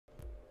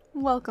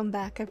Welcome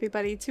back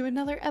everybody to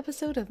another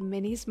episode of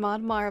Minnie's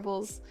Mod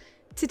Marvels.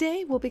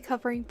 Today we'll be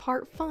covering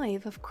part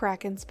 5 of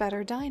Kraken's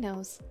Better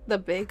Dinos, the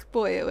Big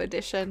Boyo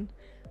edition.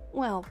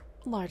 Well,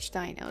 large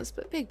dinos,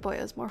 but Big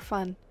Boyo's more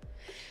fun.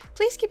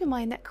 Please keep in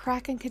mind that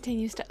Kraken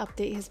continues to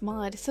update his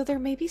mod, so there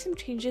may be some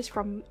changes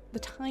from the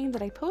time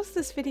that I post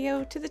this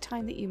video to the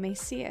time that you may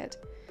see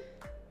it.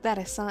 That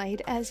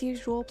aside, as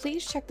usual,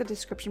 please check the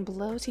description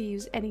below to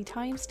use any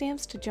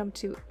timestamps to jump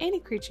to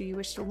any creature you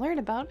wish to learn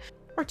about,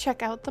 or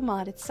check out the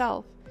mod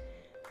itself.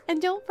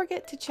 And don't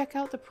forget to check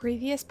out the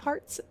previous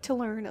parts to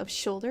learn of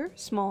shoulder,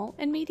 small,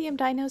 and medium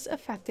dinos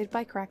affected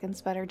by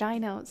Kraken's Better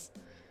Dinos.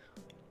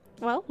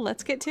 Well,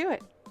 let's get to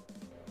it.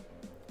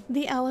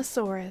 The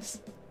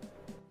Allosaurus.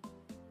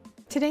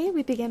 Today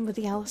we begin with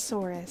the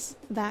Allosaurus,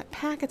 that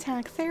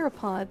pack-attack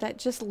theropod that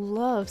just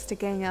loves to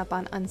gang up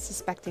on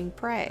unsuspecting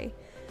prey.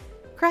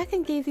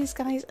 Kraken gave these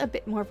guys a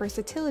bit more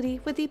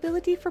versatility with the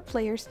ability for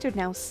players to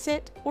now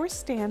sit or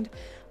stand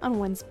on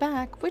one's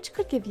back, which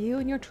could give you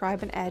and your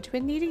tribe an edge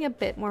when needing a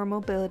bit more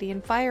mobility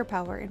and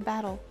firepower in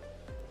battle.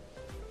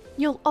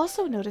 You'll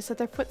also notice that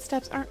their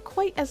footsteps aren't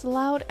quite as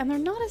loud and they're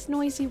not as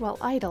noisy while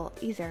idle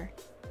either.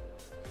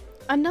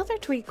 Another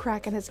tweak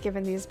Kraken has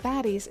given these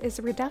baddies is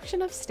a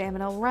reduction of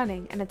stamina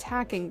running and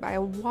attacking by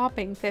a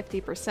whopping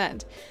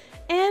 50%,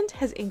 and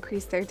has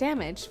increased their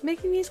damage,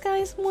 making these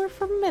guys more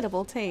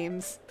formidable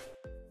tames.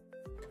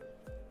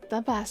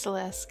 The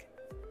Basilisk.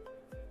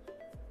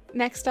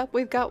 Next up,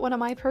 we've got one of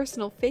my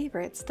personal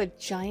favorites, the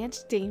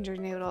giant danger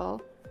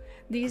noodle.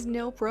 These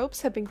nope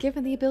ropes have been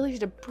given the ability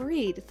to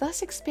breed,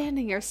 thus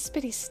expanding your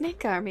spitty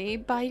snake army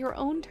by your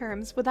own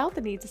terms without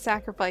the need to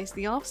sacrifice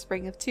the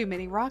offspring of too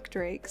many rock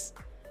drakes.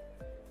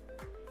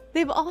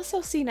 They've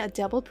also seen a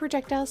doubled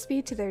projectile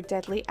speed to their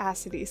deadly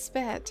acidy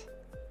spit.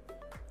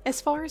 As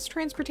far as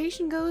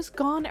transportation goes,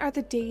 gone are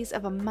the days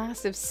of a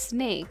massive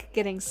snake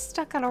getting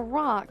stuck on a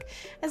rock,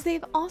 as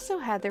they've also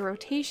had their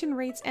rotation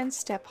rates and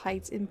step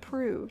heights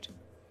improved.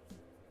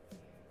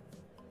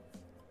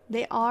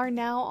 They are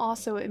now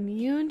also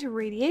immune to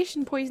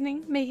radiation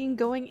poisoning, making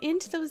going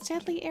into those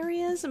deadly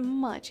areas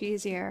much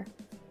easier.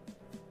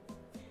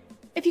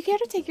 If you care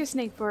to take your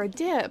snake for a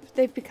dip,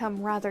 they've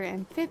become rather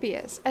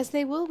amphibious, as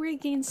they will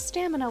regain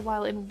stamina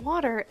while in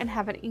water and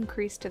have an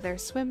increase to their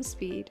swim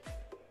speed.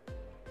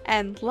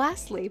 And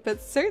lastly,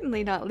 but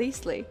certainly not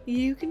leastly,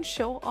 you can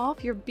show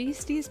off your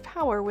beastie's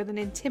power with an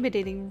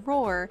intimidating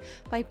roar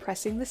by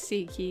pressing the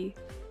C key.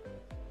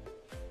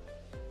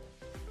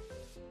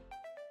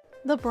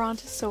 The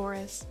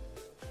Brontosaurus.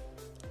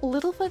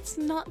 Littlefoot's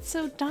not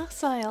so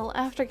docile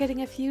after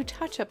getting a few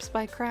touch-ups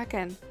by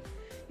Kraken.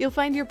 You'll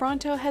find your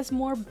Bronto has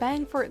more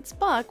bang for its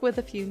buck with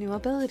a few new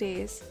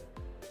abilities.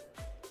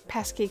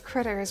 Pesky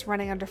critters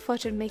running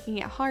underfoot and making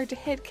it hard to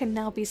hit can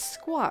now be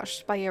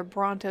squashed by your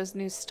Bronto's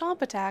new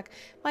stomp attack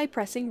by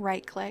pressing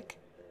right click.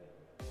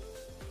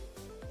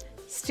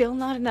 Still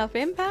not enough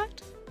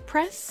impact?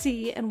 Press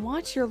C and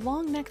watch your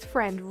long-necked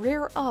friend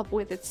rear up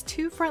with its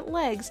two front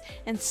legs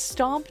and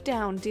stomp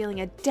down,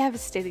 dealing a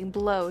devastating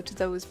blow to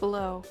those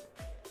below.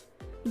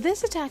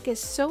 This attack is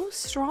so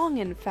strong,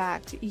 in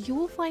fact, you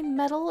will find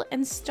metal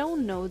and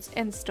stone nodes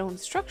and stone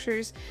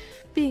structures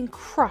being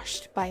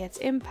crushed by its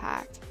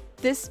impact.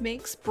 This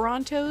makes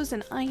Bronto's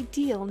an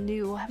ideal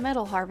new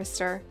metal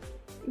harvester.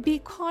 Be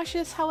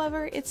cautious,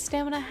 however, its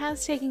stamina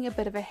has taken a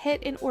bit of a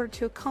hit in order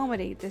to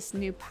accommodate this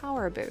new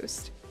power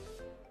boost.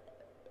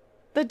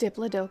 The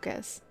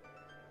Diplodocus.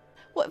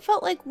 What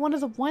felt like one of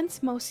the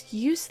once most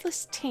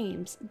useless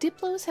tames,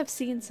 Diplos have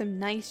seen some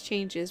nice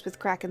changes with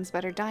Kraken's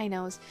Better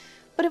Dinos,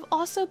 but have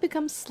also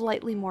become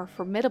slightly more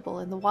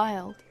formidable in the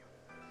wild.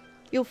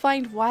 You'll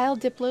find wild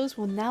Diplos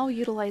will now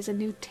utilize a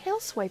new tail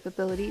swipe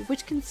ability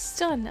which can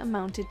stun a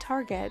mounted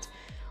target,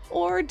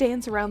 or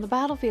dance around the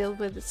battlefield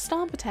with its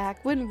stomp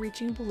attack when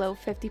reaching below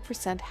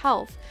 50%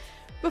 health,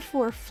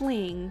 before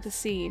fleeing the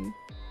scene.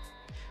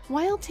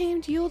 While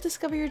tamed, you'll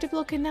discover your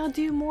Diplo can now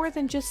do more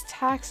than just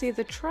taxi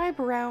the tribe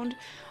around,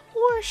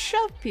 or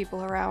shove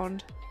people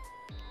around.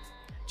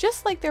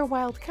 Just like their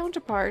wild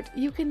counterpart,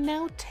 you can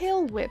now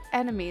tail whip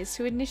enemies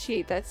to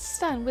initiate that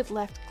stun with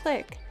left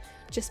click.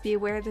 Just be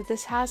aware that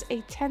this has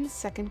a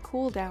 10-second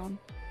cooldown.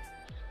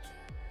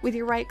 With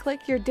your right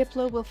click, your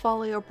Diplo will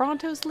follow your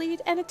Bronto's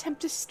lead and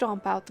attempt to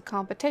stomp out the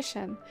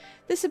competition.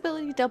 This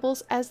ability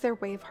doubles as their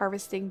way of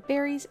harvesting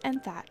berries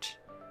and thatch.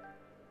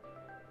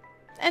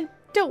 And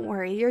don't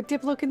worry, your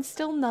Diplo can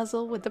still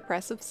nuzzle with the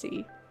press of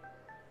C.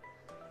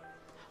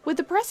 With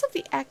the press of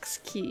the X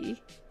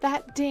key,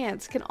 that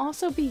dance can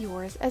also be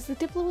yours, as the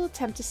Diplo will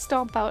attempt to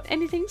stomp out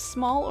anything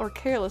small or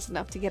careless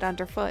enough to get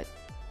underfoot.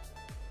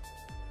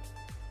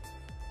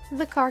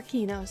 The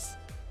Karkinos.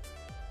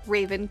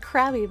 Raven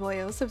crabby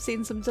boyos have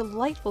seen some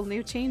delightful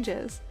new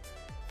changes.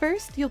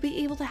 First, you'll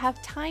be able to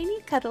have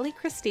tiny cuddly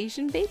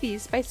crustacean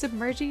babies by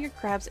submerging your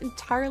crabs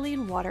entirely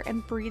in water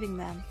and breeding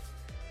them.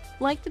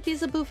 Like the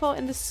Bizabufo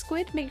and the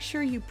squid, make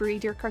sure you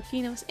breed your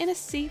Karkinos in a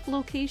safe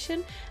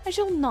location, as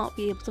you'll not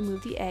be able to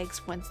move the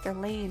eggs once they're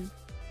laid.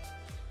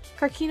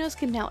 Karkinos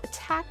can now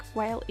attack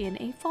while in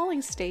a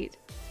falling state.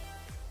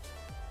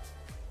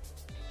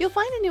 You'll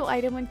find a new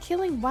item when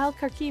killing wild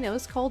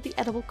Karkinos called the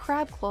edible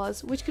crab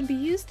claws, which can be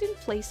used in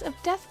place of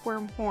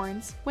deathworm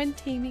horns when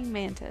taming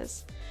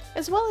mantis,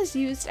 as well as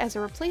used as a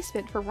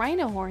replacement for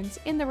rhino horns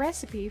in the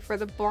recipe for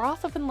the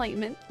broth of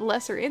enlightenment,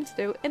 lesser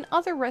antidote, and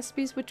other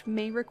recipes which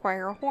may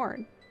require a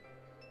horn.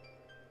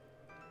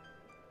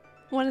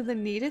 One of the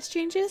neatest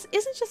changes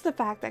isn't just the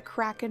fact that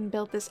Kraken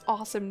built this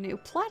awesome new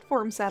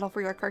platform saddle for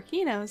your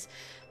Karkinos,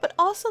 but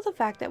also the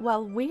fact that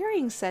while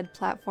wearing said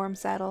platform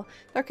saddle,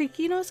 their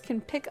Karkinos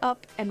can pick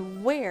up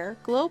and wear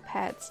glow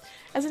pets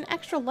as an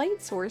extra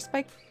light source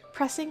by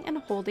pressing and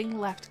holding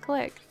left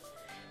click.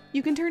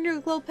 You can turn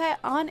your glow pet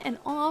on and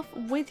off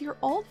with your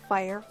alt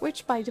fire,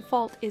 which by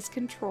default is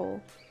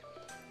control.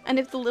 And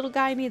if the little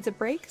guy needs a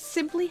break,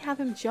 simply have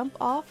him jump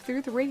off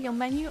through the radial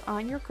menu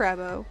on your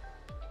Crabbo.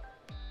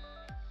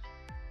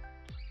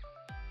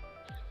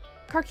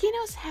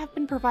 Karkinos have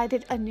been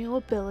provided a new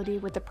ability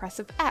with the press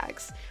of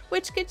X,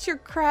 which gets your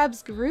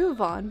crab's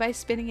groove on by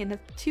spinning in a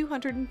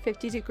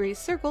 250-degree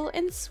circle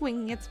and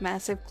swinging its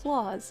massive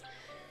claws.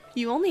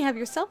 You only have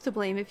yourself to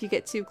blame if you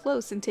get too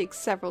close and take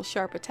several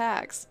sharp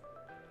attacks.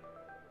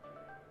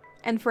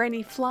 And for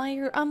any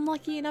flyer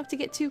unlucky enough to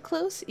get too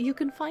close, you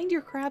can find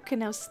your crab can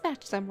now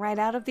snatch them right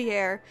out of the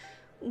air,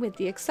 with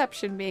the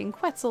exception being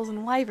Quetzals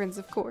and Wyverns,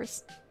 of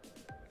course.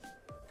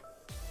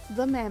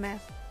 The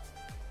Mammoth.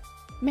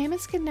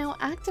 Mammoths can now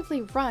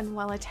actively run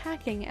while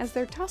attacking, as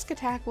their tusk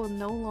attack will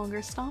no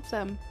longer stop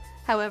them.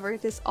 However,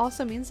 this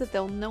also means that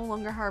they'll no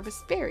longer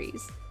harvest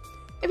berries.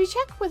 If you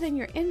check within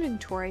your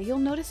inventory, you'll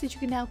notice that you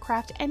can now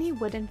craft any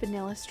wooden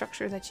vanilla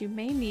structure that you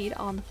may need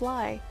on the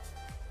fly.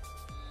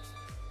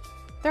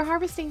 Their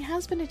harvesting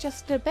has been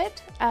adjusted a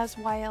bit, as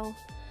while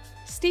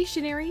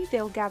stationary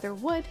they'll gather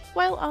wood,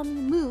 while on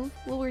the move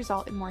will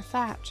result in more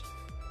thatch.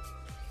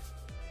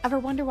 Ever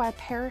wonder why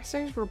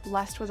parasers were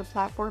blessed with a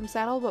platform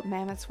saddle but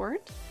mammoths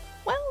weren't?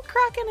 Well,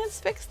 Kraken has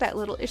fixed that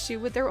little issue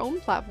with their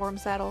own platform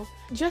saddle.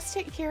 Just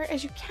take care,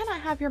 as you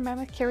cannot have your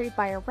mammoth carried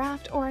by a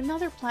raft or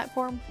another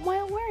platform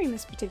while wearing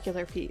this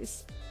particular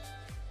piece.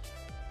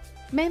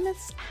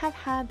 Mammoths have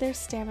had their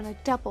stamina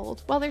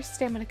doubled, while their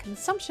stamina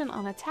consumption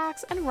on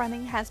attacks and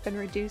running has been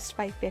reduced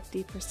by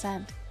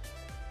 50%.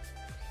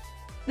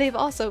 They've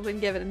also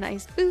been given a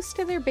nice boost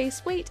to their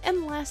base weight,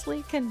 and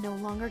lastly can no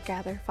longer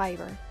gather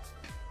fiber.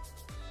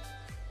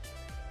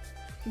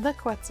 The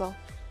Quetzal.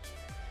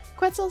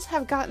 Quetzals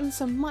have gotten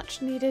some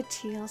much needed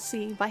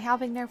TLC by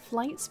having their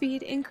flight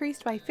speed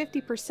increased by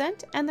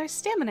 50% and their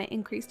stamina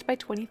increased by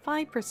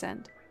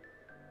 25%.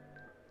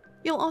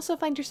 You'll also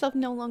find yourself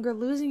no longer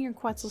losing your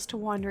Quetzals to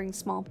wandering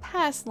small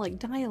pests like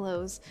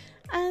Dinos,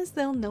 as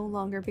they'll no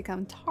longer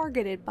become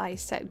targeted by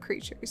said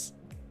creatures.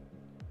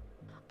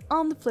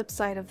 On the flip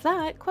side of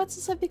that,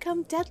 Quetzals have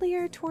become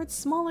deadlier towards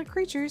smaller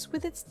creatures,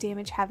 with its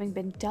damage having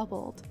been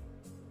doubled.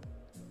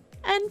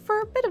 And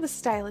for a bit of a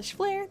stylish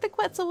flair, the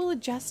Quetzal will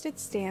adjust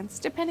its stance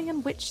depending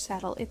on which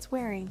saddle it's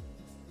wearing.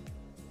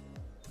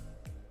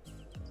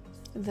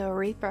 The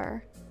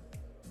Reaper.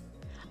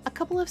 A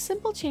couple of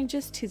simple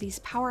changes to these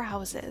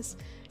powerhouses.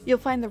 You'll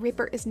find the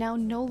Reaper is now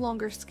no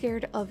longer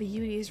scared of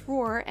Yuty's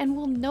roar and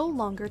will no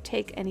longer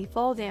take any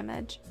fall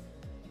damage.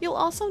 You'll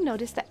also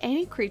notice that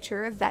any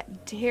creature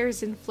that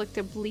dares inflict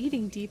a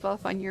bleeding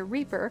debuff on your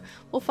Reaper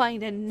will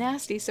find a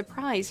nasty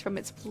surprise from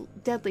its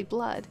deadly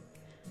blood,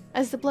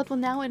 as the blood will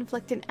now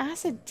inflict an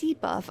acid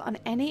debuff on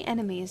any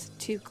enemies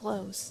too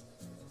close.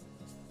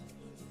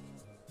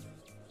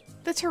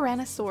 The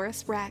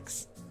Tyrannosaurus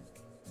Rex.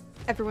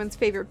 Everyone's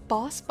favorite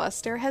boss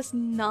buster has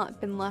not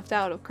been left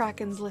out of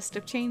Kraken's list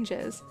of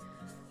changes.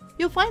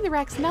 You'll find the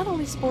Rex not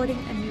only sporting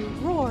a new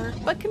roar,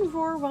 but can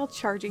roar while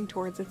charging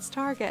towards its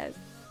target.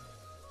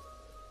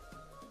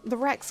 The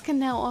Rex can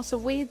now also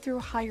wade through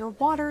higher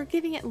water,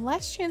 giving it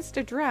less chance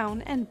to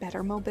drown and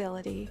better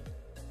mobility.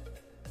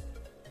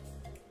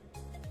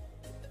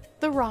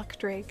 The Rock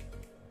Drake.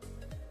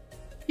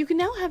 You can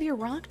now have your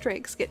rock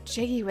drakes get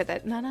jiggy with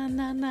it, na na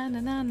na na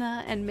na na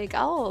na, and make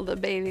all the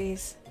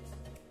babies.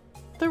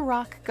 The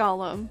Rock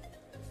Golem.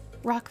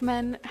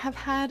 Rockmen have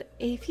had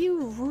a few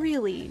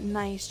really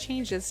nice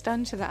changes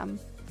done to them.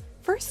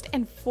 First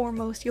and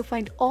foremost, you'll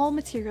find all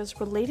materials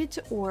related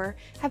to ore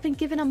have been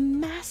given a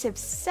massive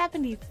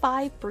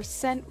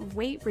 75%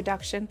 weight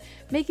reduction,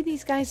 making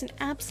these guys an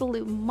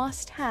absolute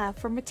must-have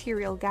for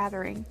material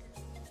gathering.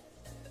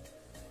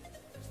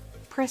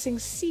 Pressing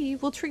C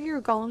will trigger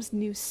your golem's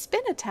new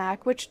spin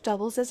attack, which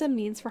doubles as a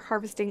means for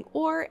harvesting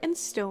ore and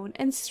stone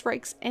and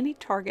strikes any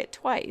target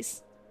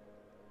twice.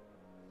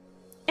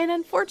 An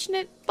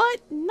unfortunate but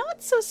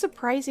not so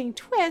surprising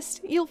twist,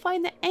 you'll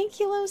find that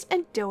ankylos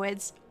and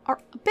doids are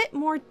a bit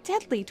more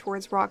deadly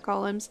towards rock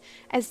golems,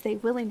 as they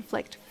will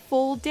inflict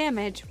full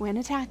damage when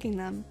attacking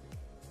them.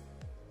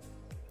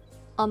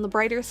 On the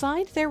brighter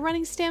side, their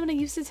running stamina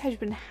usage has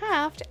been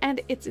halved, and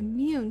it's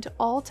immune to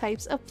all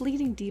types of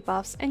bleeding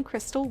debuffs and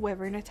crystal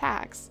wyvern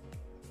attacks.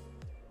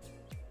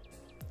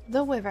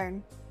 The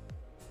Wyvern.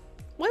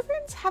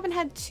 Wyverns haven't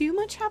had too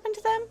much happen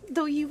to them,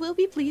 though you will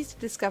be pleased to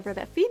discover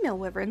that female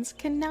wyverns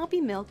can now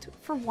be milked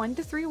for 1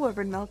 to 3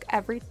 wyvern milk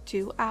every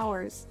 2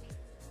 hours.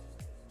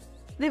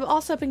 They've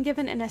also been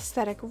given an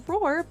aesthetic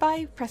roar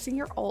by pressing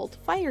your Alt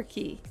Fire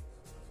key,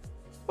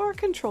 or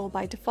Control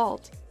by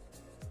default.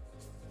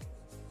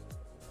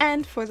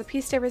 And for the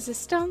piece de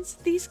resistance,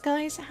 these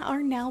guys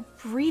are now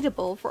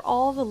breedable for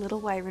all the little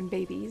Wyvern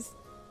babies.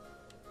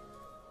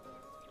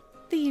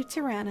 The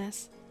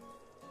Yuty.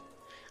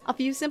 A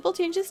few simple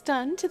changes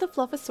done to the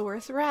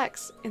Fluffosaurus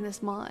Rex in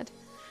this mod.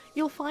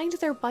 You'll find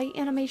their bite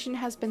animation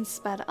has been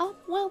sped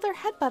up, while their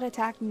headbutt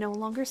attack no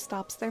longer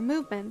stops their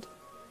movement.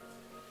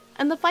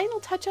 And the final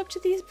touch-up to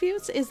these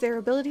buttes is their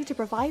ability to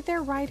provide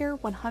their rider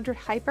 100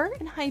 hyper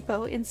and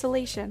hypo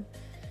insulation,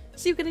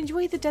 so you can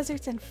enjoy the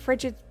deserts and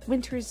frigid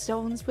winter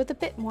zones with a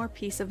bit more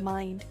peace of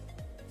mind.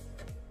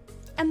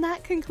 And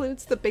that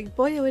concludes the Big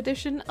Boyo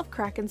edition of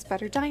Kraken's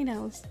Better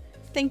Dinos.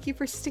 Thank you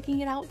for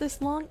sticking it out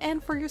this long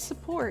and for your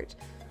support.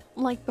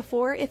 Like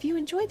before, if you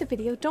enjoyed the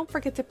video, don't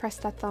forget to press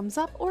that thumbs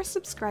up or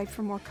subscribe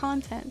for more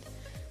content.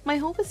 My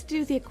hope is to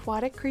do the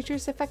aquatic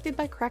creatures affected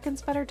by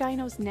Kraken's Better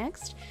Dinos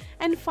next,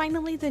 and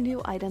finally the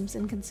new items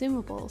and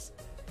consumables.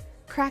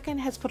 Kraken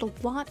has put a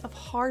lot of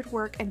hard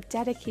work and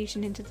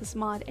dedication into this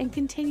mod and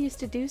continues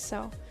to do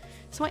so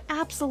I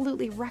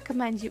absolutely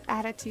recommend you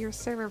add it to your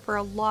server for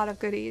a lot of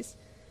goodies.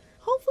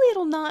 Hopefully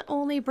it'll not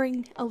only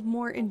bring a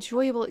more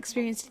enjoyable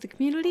experience to the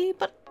community,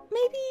 but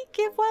maybe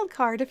give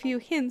Wildcard a few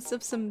hints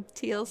of some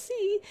TLC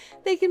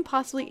they can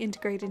possibly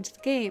integrate into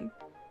the game.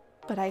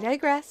 But I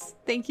digress.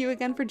 Thank you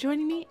again for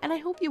joining me, and I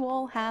hope you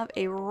all have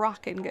a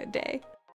rockin' good day.